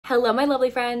Hello, my lovely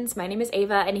friends. My name is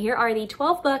Ava, and here are the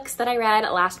 12 books that I read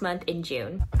last month in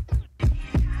June.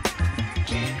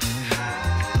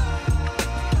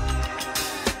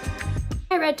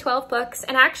 I read 12 books,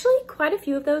 and actually quite a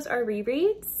few of those are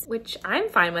rereads, which I'm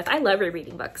fine with. I love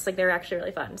rereading books. Like, they're actually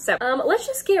really fun. So let's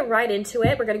just get right into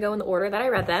it. We're gonna go in the order that I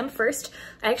read them. First,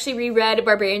 I actually reread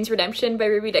Barbarian's Redemption by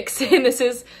Ruby Dixon. This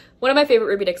is one of my favorite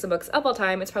Ruby Dixon books of all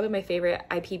time. It's probably my favorite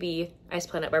IPB, Ice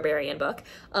Planet Barbarian book.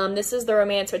 This is the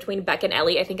romance between Beck and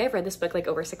Ellie. I think I've read this book like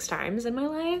over 6 times in my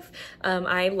life.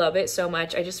 I love it so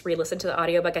much. I just re-listened to the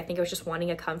audiobook. I think I was just wanting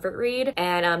a comfort read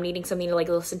and needing something to like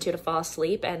listen to fall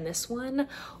asleep, and this one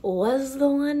was the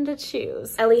one to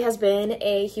choose. Ellie has been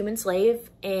a human slave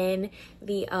in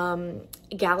the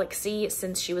galaxy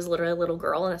since she was literally a little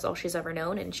girl, and that's all she's ever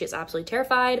known, and she's absolutely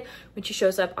terrified when she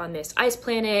shows up on this ice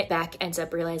planet. Beck ends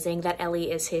up realizing that Ellie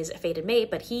is his fated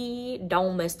mate, but he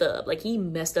don't messed up. Like, he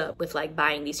messed up with like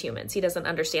buying these humans. He doesn't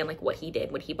understand like what he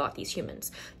did when he bought these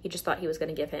humans. He just thought he was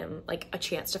gonna give him like a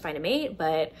chance to find a mate,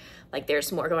 but like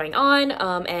there's more going on.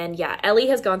 And yeah, Ellie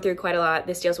has gone through quite a lot.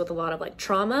 This deals with a lot of like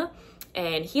trauma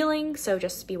and healing, so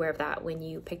just be aware of that when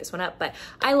you pick this one up. But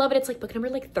I love it. It's like book number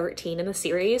like 13 in the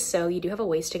series, so you do have a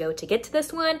ways to go to get to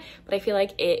this one, but I feel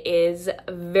like it is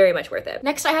very much worth it.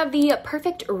 Next, I have The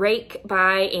Perfect Rake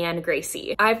by Anne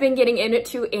Gracie. I've been getting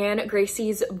into Anne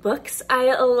Gracie's books.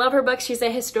 I love her books. She's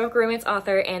a historical romance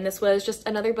author, and this was just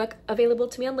another book available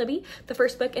to me on Libby, the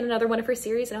first book in another one of her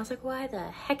series, and I was like, why the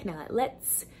heck not?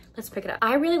 Let's pick it up.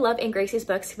 I really love Anne Gracie's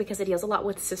books because it deals a lot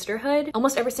with sisterhood.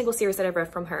 Almost every single series that I've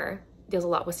read from her deals a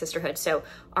lot with sisterhood. So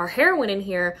our heroine in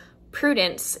here,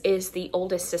 Prudence, is the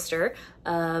oldest sister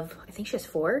of, I think she has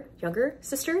 4 younger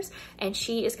sisters, and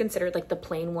she is considered like the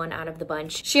plain one out of the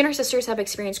bunch. She and her sisters have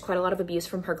experienced quite a lot of abuse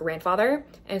from her grandfather,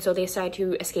 and so they decide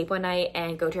to escape one night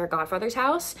and go to her godfather's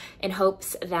house in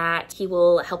hopes that he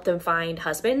will help them find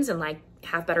husbands and like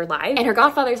have better lives. And her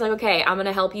godfather's like, okay, I'm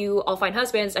gonna help you all find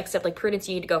husbands, except like Prudence,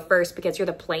 you need to go first because you're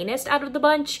the plainest out of the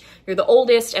bunch, you're the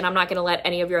oldest, and I'm not gonna let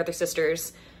any of your other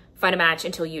sisters find a match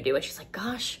until you do. And she's like,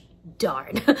 gosh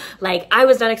darn. Like, I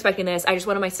was not expecting this. I just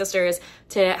wanted my sisters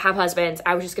to have husbands.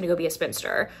 I was just gonna go be a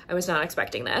spinster. I was not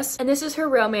expecting this. And this is her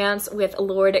romance with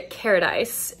Lord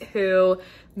Carradine, who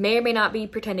may or may not be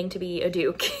pretending to be a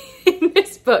duke in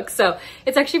this book. So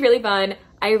it's actually really fun.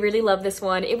 I really love this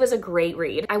one. It was a great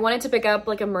read. I wanted to pick up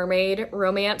like a mermaid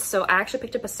romance, so I actually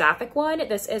picked up a sapphic one.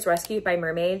 This is Rescued by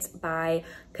Mermaids by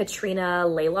Katrina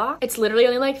Laylock. It's literally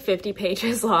only like 50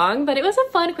 pages long, but it was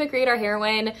a fun, quick read. Our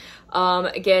heroine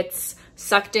gets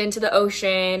sucked into the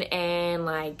ocean and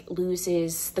like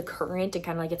loses the current and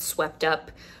kind of like gets swept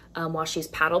up while she's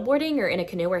paddleboarding or in a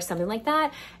canoe or something like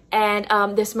that.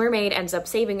 And this mermaid ends up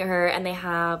saving her, and they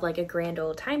have like a grand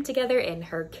old time together in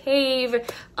her cave.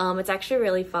 It's actually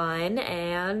really fun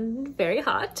and very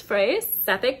hot for a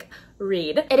sapphic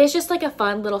read. It is just like a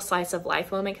fun little slice of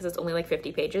life moment because it's only like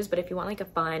 50 pages, but if you want like a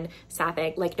fun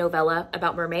sapphic like novella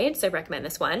about mermaids, I recommend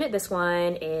this one. This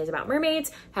one is about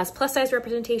mermaids, has plus size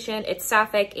representation, it's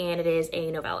sapphic, and it is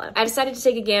a novella. I decided to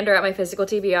take a gander at my physical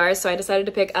TBRs, so I decided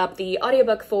to pick up the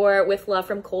audiobook for With Love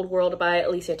from Cold World by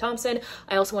Alicia Thompson.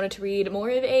 I also wanted to read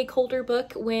more of a colder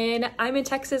book when I'm in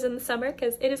Texas in the summer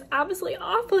because it is absolutely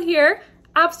awful here.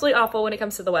 Absolutely awful when it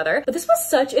comes to the weather. But this was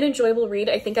such an enjoyable read.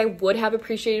 I think I would have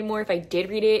appreciated more if I did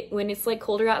read it when it's like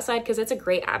colder outside because it's a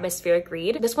great atmospheric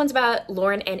read. This one's about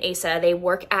Lauren and Asa. They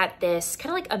work at this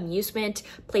kind of like amusement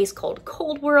place called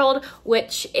Cold World,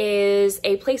 which is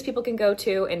a place people can go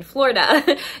to in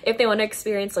Florida if they want to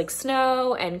experience like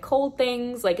snow and cold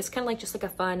things. Like, it's kind of like just like a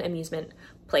fun amusement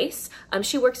place.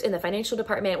 She works in the financial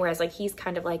department, whereas like he's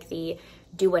kind of like the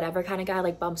do whatever kind of guy,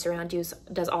 like bumps around,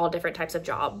 does all different types of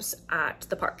jobs at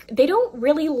the park. They don't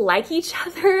really like each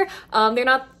other. They're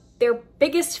not their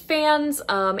biggest fans.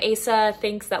 Asa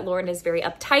thinks that Lauren is very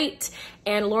uptight,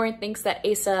 and Lauren thinks that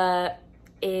Asa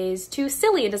is too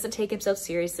silly and doesn't take himself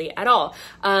seriously at all.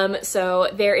 So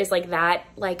there is like that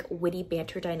like witty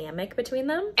banter dynamic between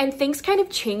them, and things kind of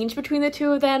change between the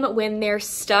two of them when they're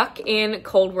stuck in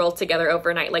Cold World together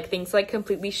overnight. Like, things like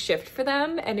completely shift for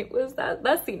them, and it was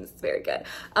that seems very good.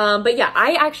 But yeah,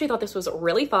 I actually thought this was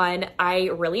really fun. I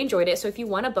really enjoyed it. So if you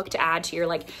want a book to add to your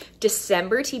like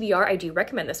December TBR, I do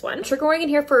recommend this one. Trigger warning in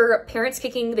here for parents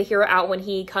kicking the hero out when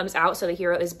he comes out. So the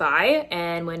hero is bi,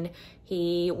 and when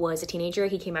he was a teenager,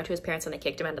 he came out to his parents and they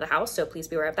kicked him out of the house, so please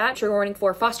be aware of that. Trigger warning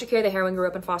for foster care. The heroine grew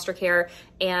up in foster care,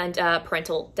 and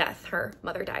parental death. Her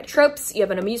mother died. Tropes: you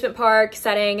have an amusement park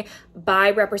setting,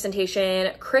 bi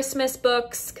representation, Christmas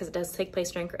books, because it does take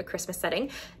place during a Christmas setting,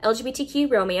 LGBTQ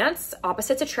romance,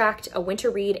 opposites attract, a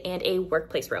winter read, and a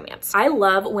workplace romance. I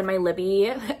love when my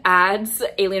Libby adds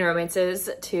alien romances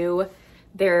to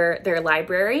their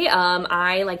library.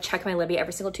 I like check my Libby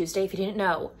every single Tuesday. If you didn't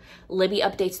know, Libby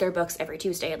updates their books every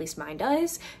Tuesday, at least mine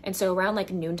does. And so around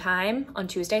like noontime on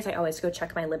Tuesdays, I always go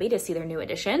check my Libby to see their new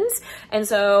editions. And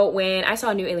so when I saw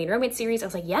a new Alien Romance series, I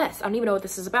was like, yes, I don't even know what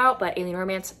this is about, but Alien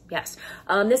Romance, yes.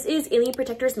 This is Alien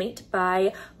Protector's Mate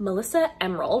by Melissa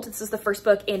Emerald. This is the first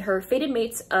book in her Fated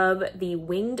Mates of the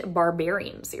Winged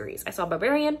Barbarian series. I saw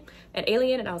Barbarian and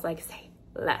Alien and I was like, say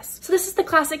less. So this is the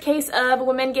classic case of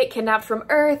women get kidnapped from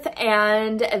Earth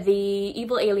and the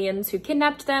evil aliens who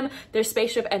kidnapped them, their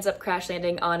spaceship ends up crash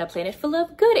landing on a planet full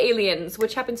of good aliens,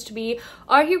 which happens to be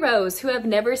our heroes who have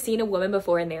never seen a woman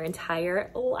before in their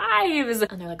entire lives.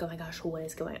 And they're like, oh my gosh, what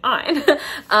is going on?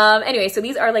 Anyway, so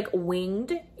these are like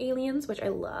winged aliens, which I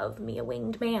love. Me a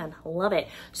winged man, love it.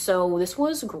 So this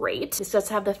was great. This does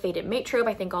have the fated mate trope.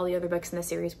 I think all the other books in the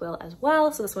series will as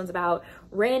well. So this one's about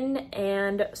Rin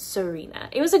and Serena.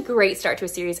 It was a great start to a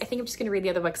series. I think I'm just gonna read the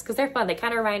other books because they're fun. They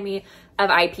kind of remind me of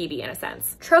IPB in a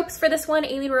sense. Tropes for this one: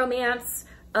 alien romance,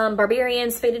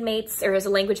 barbarians, fated mates, there is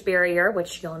a language barrier,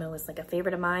 which y'all know is like a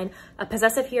favorite of mine, a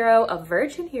possessive hero, a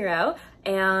virgin hero,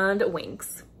 and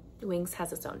wings. Wings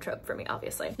has its own trope for me,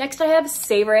 obviously. Next I have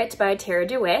Savor It by Tara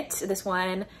DeWitt. This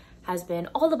one has been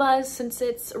all the buzz since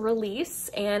its release,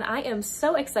 and I am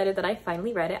so excited that I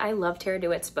finally read it. I love Tara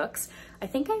DeWitt's books. I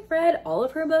think I've read all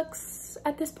of her books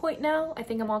at this point now. I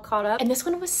think I'm all caught up. And this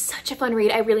one was such a fun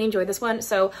read. I really enjoyed this one.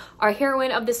 So our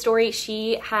heroine of this story,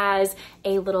 she has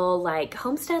a little like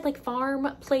homestead, like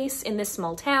farm place in this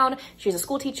small town. She's a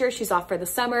school teacher. She's off for the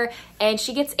summer and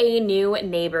she gets a new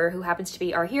neighbor who happens to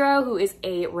be our hero, who is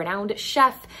a renowned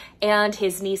chef, and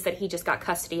his niece that he just got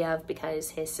custody of because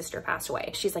his sister passed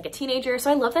away. She's like a teenager. So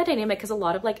I love that dynamic because a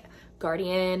lot of like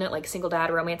guardian, like single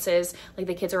dad romances, like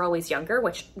the kids are always younger,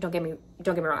 which don't get me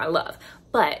wrong, I love.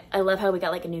 But I love how we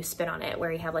got like a new spin on it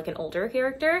where you have like an older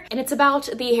character. And it's about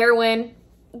the heroine,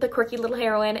 the quirky little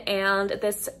heroine, and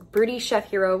this broody chef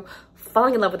hero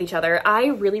falling in love with each other. I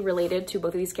really related to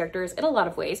both of these characters in a lot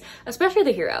of ways, especially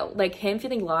the hero. Like him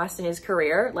feeling lost in his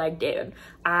career, like dude,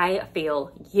 I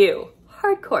feel you.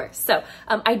 Hardcore. So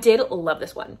I did love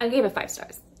this one. I gave it 5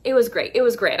 stars. It was great. It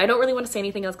was great. I don't really want to say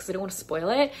anything else because I don't want to spoil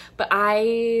it, but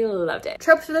I loved it.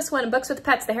 Tropes for this one: books with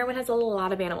pets. The heroine has a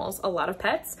lot of animals, a lot of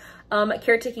pets.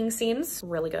 Caretaking scenes,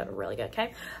 really good,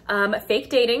 okay? Fake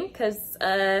dating, because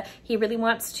he really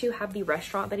wants to have the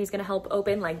restaurant that he's gonna help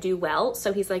open like do well.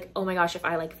 So he's like, oh my gosh, if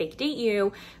I like fake date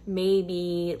you,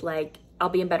 maybe like I'll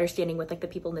be in better standing with like the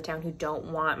people in the town who don't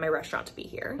want my restaurant to be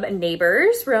here.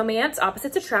 Neighbors, romance,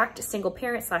 opposites attract, single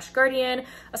parent / guardian,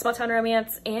 a small town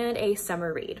romance, and a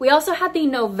summer read. We also had the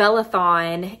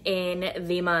novella-thon in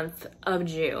the month of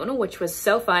June, which was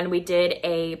so fun. We did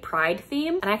a pride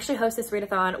theme, and I actually host this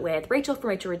readathon with Rachel from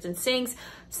Rachel Reads and Sings,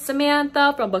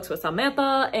 Samantha from Books with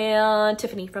Samantha, and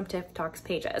Tiffany from Tiff Talks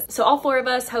Pages. So all 4 of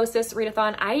us host this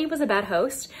readathon. I was a bad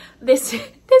host this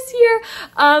year.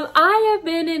 I have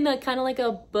been in a kind of like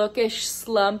a bookish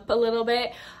slump a little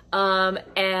bit.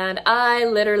 And I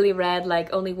literally read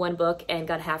like only 1 book and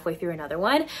got halfway through another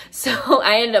one. So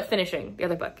I ended up finishing the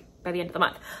other book by the end of the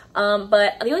month.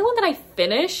 But the only one that I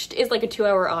finished is like a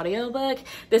 2-hour audiobook.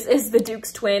 This is The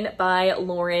Duke's Twin by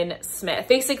Lauren Smith.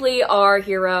 Basically, our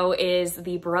hero is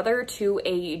the brother to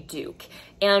a duke.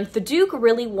 And the Duke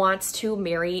really wants to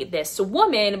marry this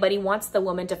woman, but he wants the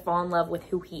woman to fall in love with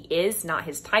who he is, not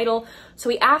his title. So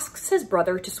he asks his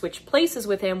brother to switch places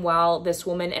with him while this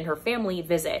woman and her family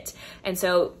visit. And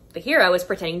so the hero is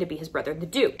pretending to be his brother, the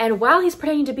Duke. And while he's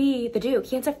pretending to be the Duke,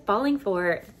 he ends up falling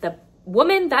for the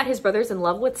woman that his brother's in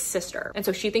love with, sister. And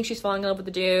so she thinks she's falling in love with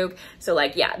the Duke. So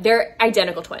like, yeah, they're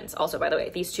identical twins also, by the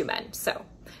way, these 2 men. So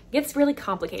it gets really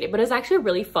complicated, but it's actually a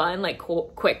really fun, like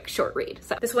cool, quick, short read.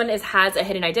 So this one has a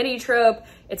hidden identity trope.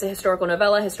 It's a historical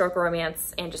novella, historical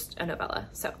romance, and just a novella.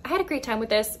 So I had a great time with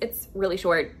this. It's really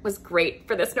short, was great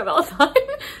for this novella-thon.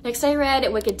 Next I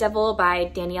read Wicked Devil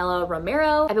by Daniela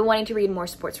Romero. I've been wanting to read more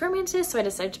sports romances, so I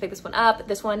decided to pick this one up.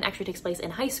 This one actually takes place in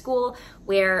high school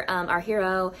where our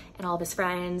hero and all of his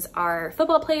friends are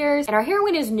football players, and our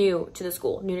heroine is new to the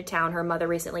school, new to town. Her mother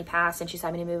recently passed and she's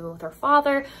having to move in with her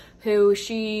father, who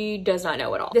she does not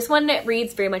know at all. This one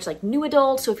reads very much like new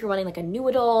adult, so if you're wanting like a new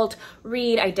adult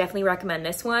read, I definitely recommend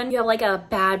this one. You have like a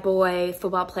bad boy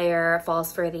football player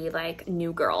falls for the like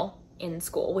new girl in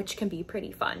school, which can be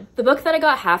pretty fun. The book that I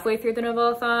got halfway through the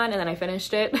novella-thon and then I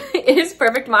finished it is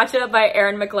Perfect Matcha by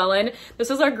Erin McClellan. This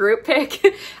was our group pick.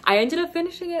 I ended up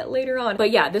finishing it later on.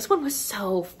 But yeah, this one was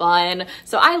so fun.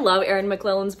 So I love Erin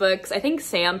McClellan's books. I think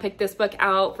Sam picked this book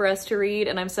out for us to read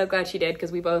and I'm so glad she did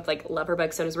because we both like love her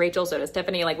books. So does Rachel, so does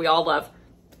Tiffany. Like we all love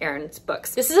Aaron's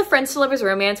books. This is a friends to lovers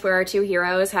romance where our two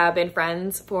heroes have been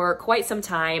friends for quite some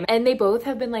time, and they both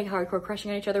have been like hardcore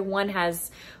crushing on each other. One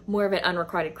has more of an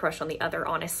unrequited crush on the other,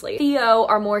 honestly. Theo,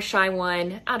 our more shy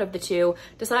one out of the two,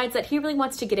 decides that he really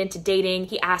wants to get into dating.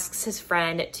 He asks his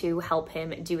friend to help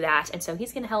him do that, and so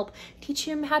he's gonna help teach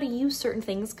him how to use certain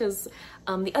things because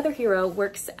the other hero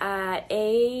works at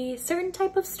a certain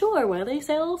type of store where they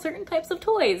sell certain types of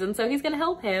toys, and so he's gonna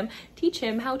help him teach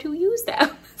him how to use them.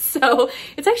 So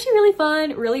it's actually really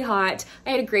fun, really hot.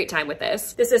 I had a great time with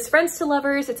this. This is Friends to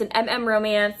Lovers. It's an MM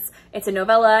romance. It's a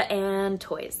novella, and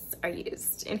toys are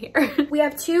used in here. We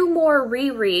have two more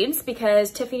rereads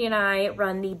because Tiffany and I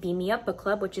run the Beam Me Up book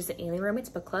club, which is an alien romance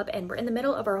book club, and we're in the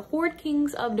middle of our Horde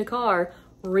Kings of Dakar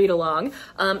read along.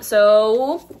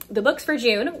 So the books for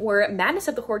June were Madness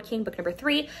of the Horde King, book number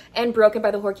 3, and Broken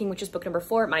by the Horde King, which is book number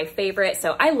 4, my favorite.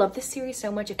 So I love this series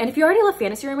so much. And if you already love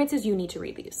fantasy romances, you need to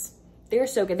read these. They're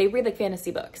so good. They read like fantasy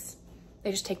books.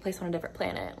 They just take place on a different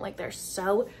planet. Like, they're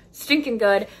so stinking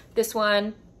good. This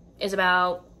one is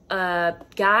about a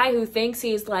guy who thinks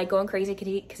he's like going crazy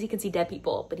because he can see dead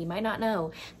people, but he might not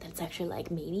know that it's actually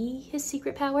like maybe his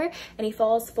secret power, and he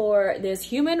falls for this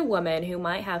human woman who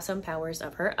might have some powers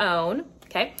of her own.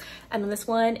 Okay, and then this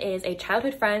one is a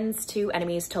childhood friends to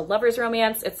enemies to lovers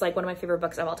romance. It's like one of my favorite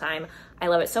books of all time. I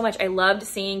love it so much. I loved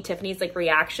seeing Tiffany's like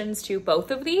reactions to both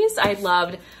of these. I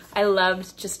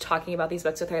loved just talking about these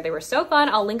books with her. They were so fun.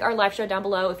 I'll link our live show down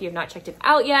below if you have not checked it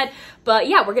out yet. But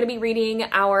yeah, we're gonna be reading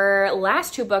our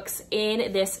last 2 books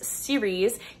in this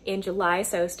series in July,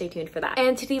 so stay tuned for that.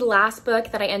 And to the last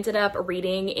book that I ended up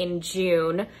reading in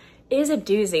June is a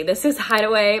doozy. This is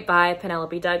Hideaway by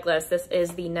Penelope Douglas. This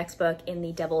is the next book in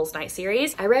the Devil's Night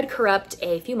series. I read Corrupt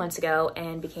a few months ago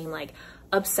and became like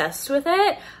obsessed with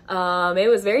it. It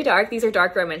was very dark. These are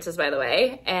dark romances, by the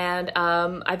way. And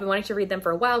I've been wanting to read them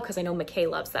for a while because I know McKay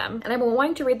loves them. And I've been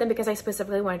wanting to read them because I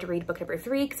specifically wanted to read book number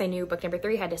 3 because I knew book number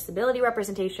 3 had disability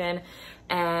representation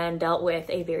and dealt with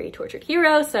a very tortured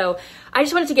hero. So I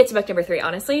just wanted to get to book number 3,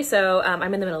 honestly. So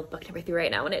I'm in the middle of book number 3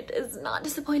 right now, and it is not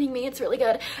disappointing me. It's really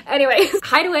good. Anyways,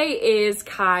 Hideaway is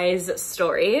Kai's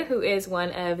story, who is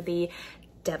one of the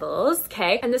devils,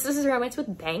 okay? And this is his romance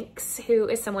with Banks, who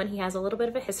is someone he has a little bit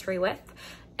of a history with.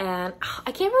 And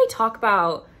I can't really talk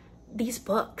about these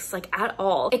books like at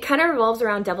all. It kind of revolves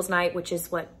around Devil's Night, which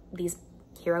is what these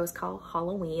heroes call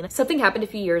Halloween. Something happened a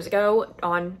few years ago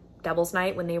on Devil's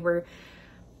Night when they were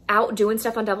out doing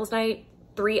stuff on Devil's Night.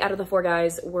 3 out of the 4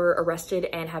 guys were arrested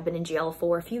and have been in jail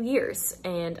for a few years.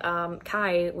 And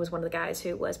Kai was one of the guys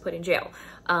who was put in jail.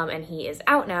 And he is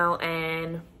out now,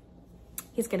 and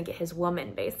he's gonna get his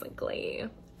woman, basically,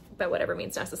 by whatever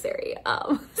means necessary.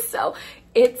 So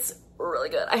it's really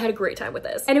good. I had a great time with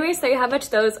this. Anyways, there you have it.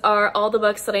 Those are all the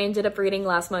books that I ended up reading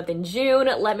last month in June.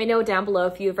 Let me know down below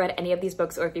if you've read any of these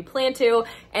books or if you plan to.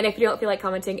 And if you don't feel like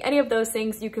commenting any of those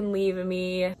things, you can leave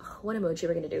me, what emoji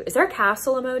we're gonna do? Is there a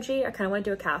castle emoji? I kind of want to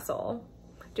do a castle.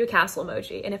 Do a castle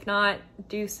emoji. And if not,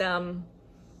 do some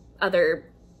other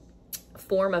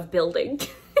form of building.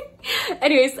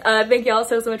 Anyways, thank you all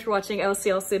so much for watching. I will see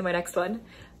y'all soon in my next one.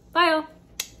 Bye y'all.